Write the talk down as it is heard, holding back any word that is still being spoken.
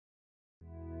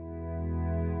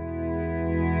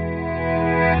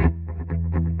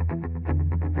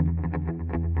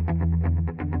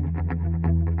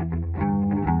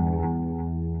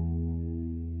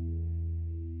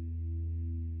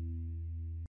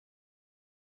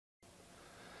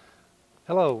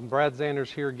Hello, Brad Zanders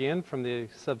here again from the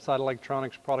Subsite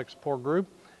Electronics Product Support Group.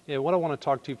 What I want to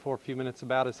talk to you for a few minutes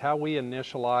about is how we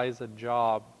initialize a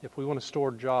job. If we want to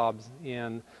store jobs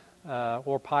in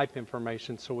or pipe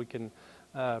information so we can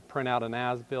print out an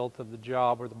as-built of the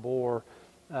job or the bore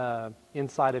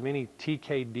inside of any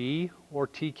TKD or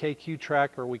TKQ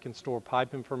tracker, we can store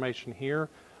pipe information here,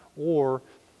 or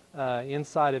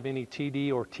inside of any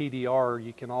TD or TDR,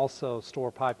 you can also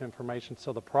store pipe information.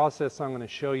 So the process I'm going to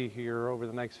show you here over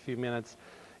the next few minutes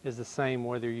is the same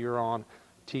whether you're on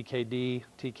TKD,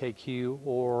 TKQ,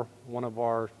 or one of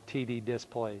our TD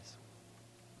displays.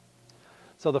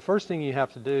 So the first thing you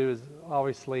have to do is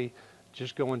obviously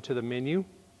just go into the menu.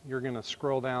 You're going to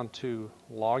scroll down to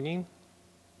Logging.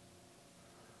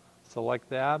 Select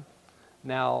that.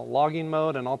 Now, logging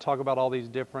mode, and I'll talk about all these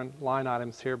different line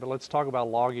items here, but let's talk about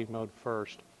logging mode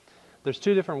first. There's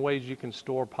two different ways you can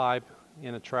store pipe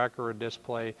in a tracker or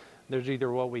display. There's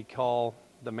either what we call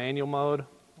the manual mode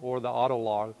or the auto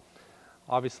log.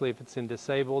 Obviously, if it's in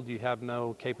disabled, you have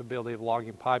no capability of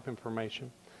logging pipe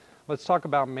information. Let's talk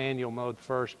about manual mode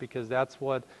first, because that's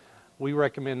what we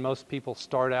recommend most people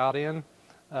start out in.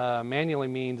 Manually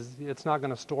means it's not going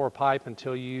to store a pipe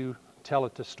until you tell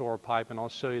it to store a pipe, and I'll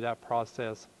show you that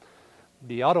process.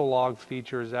 The auto log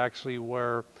feature is actually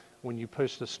where when you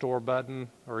push the store button,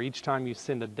 or each time you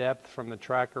send a depth from the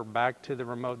tracker back to the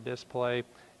remote display,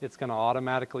 it's going to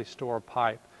automatically store a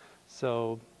pipe.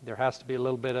 So there has to be a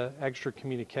little bit of extra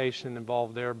communication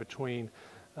involved there between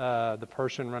the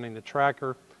person running the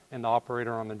tracker and the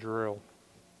operator on the drill.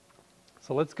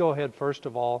 So let's go ahead first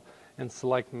of all and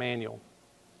select manual.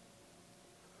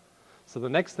 So the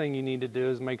next thing you need to do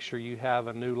is make sure you have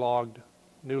a new log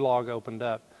opened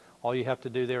up. All you have to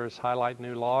do there is highlight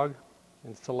new log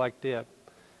and select it,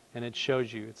 and it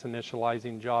shows you it's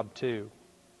initializing job 2.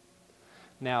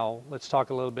 Now let's talk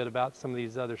a little bit about some of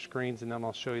these other screens, and then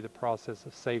I'll show you the process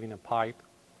of saving a pipe.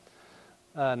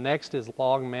 Next is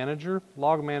Log Manager.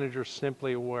 Log Manager is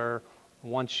simply where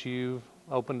once you've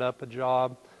opened up a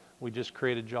job, we just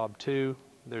created job 2.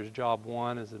 There's job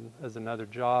 1 as another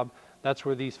job. That's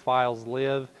where these files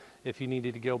live if you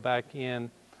needed to go back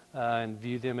in and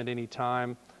view them at any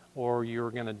time, or you're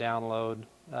going to download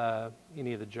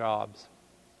any of the jobs.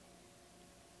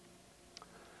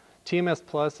 TMS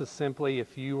Plus is simply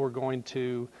if you were going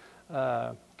to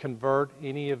convert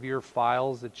any of your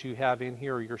files that you have in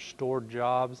here or your stored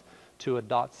jobs to a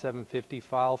 .750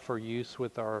 file for use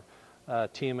with our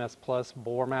TMS Plus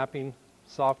bore mapping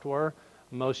software.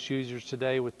 Most users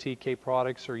today with TK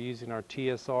products are using our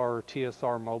TSR or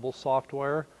TSR mobile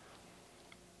software.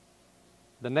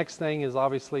 The next thing is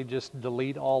obviously just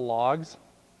delete all logs.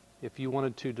 If you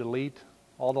wanted to delete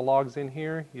all the logs in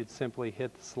here, you'd simply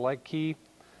hit the select key,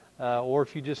 or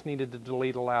if you just needed to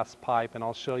delete a last pipe, and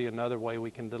I'll show you another way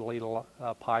we can delete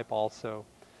a pipe also.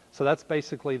 So that's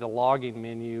basically the logging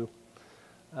menu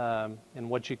and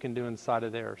what you can do inside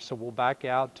of there. So we'll back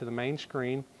out to the main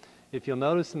screen. If you'll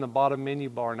notice in the bottom menu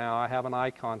bar now, I have an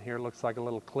icon here. It looks like a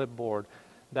little clipboard.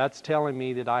 That's telling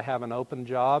me that I have an open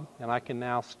job and I can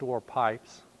now store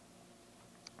pipes.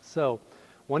 So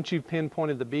once you've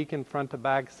pinpointed the beacon front to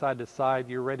back, side to side,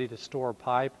 you're ready to store a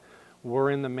pipe.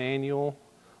 We're in the manual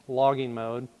logging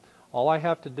mode. All I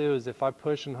have to do is if I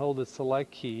push and hold the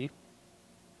select key,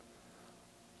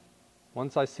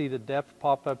 once I see the depth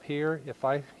pop up here, if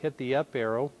I hit the up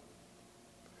arrow,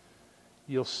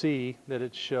 you'll see that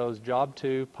it shows job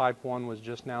 2, pipe 1 was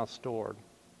just now stored.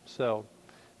 So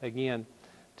again,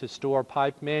 to store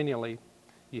pipe manually,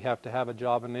 you have to have a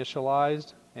job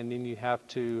initialized, and then you have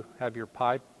to have your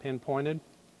pipe pinpointed.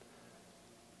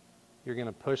 You're going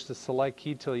to push the select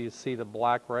key till you see the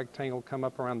black rectangle come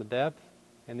up around the depth,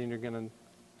 and then you're going to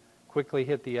quickly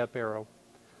hit the up arrow.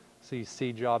 So you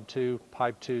see job 2,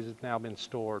 pipe 2 has now been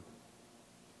stored.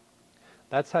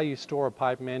 That's how you store a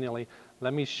pipe manually.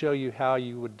 Let me show you how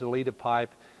you would delete a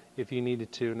pipe if you needed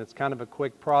to, and it's kind of a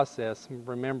quick process.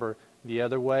 Remember, the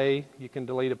other way you can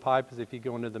delete a pipe is if you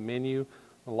go into the menu,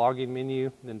 the logging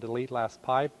menu, then delete last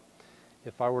pipe.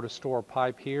 If I were to store a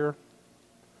pipe here,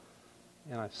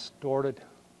 and I stored it,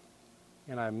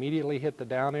 and I immediately hit the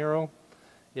down arrow,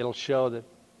 it'll show that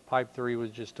pipe 3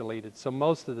 was just deleted. So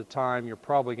most of the time, you're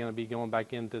probably going to be going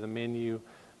back into the menu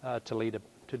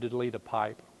to delete a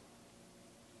pipe.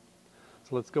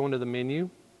 So let's go into the menu,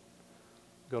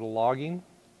 go to logging,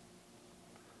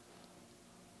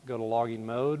 go to logging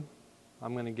mode.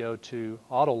 I'm going to go to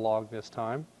auto log this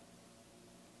time.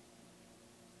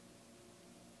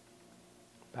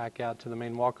 Back out to the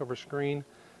main walkover screen.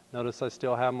 Notice I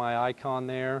still have my icon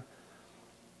there.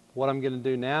 What I'm going to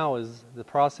do now is the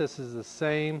process is the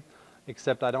same.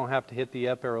 except I don't have to hit the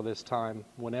up arrow this time.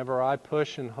 Whenever I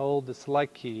push and hold the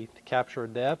select key to capture a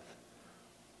depth,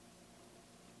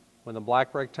 when the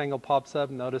black rectangle pops up,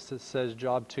 notice it says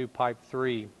job 2 pipe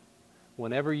 3.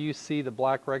 Whenever you see the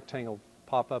black rectangle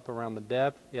pop up around the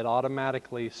depth, it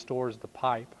automatically stores the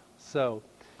pipe. So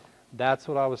that's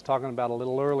what I was talking about a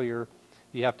little earlier.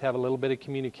 You have to have a little bit of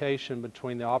communication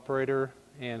between the operator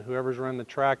and whoever's running the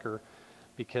tracker,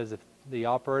 because if the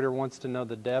operator wants to know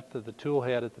the depth of the tool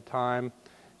head at the time,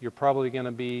 you're probably going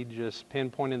to be just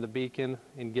pinpointing the beacon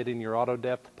and getting your auto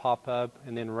depth pop up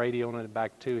and then radioing it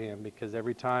back to him, because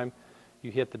every time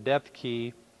you hit the depth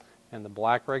key and the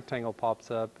black rectangle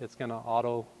pops up, it's going to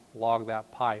auto log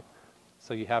that pipe.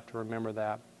 So you have to remember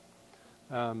that.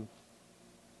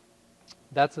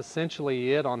 That's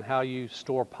essentially it on how you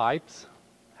store pipes,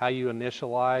 how you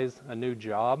initialize a new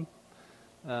job.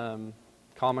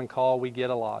 Common call we get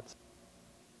a lot.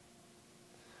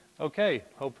 Okay,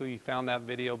 hopefully you found that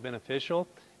video beneficial.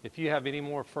 If you have any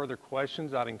more further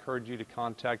questions, I'd encourage you to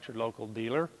contact your local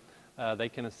dealer. They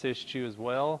can assist you as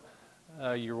well.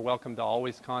 You're welcome to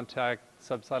always contact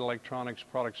Subsite Electronics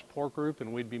Product Support Group,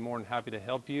 and we'd be more than happy to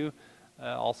help you.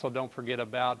 Also, don't forget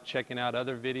about checking out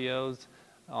other videos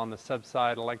on the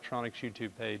Subsite Electronics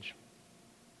YouTube page.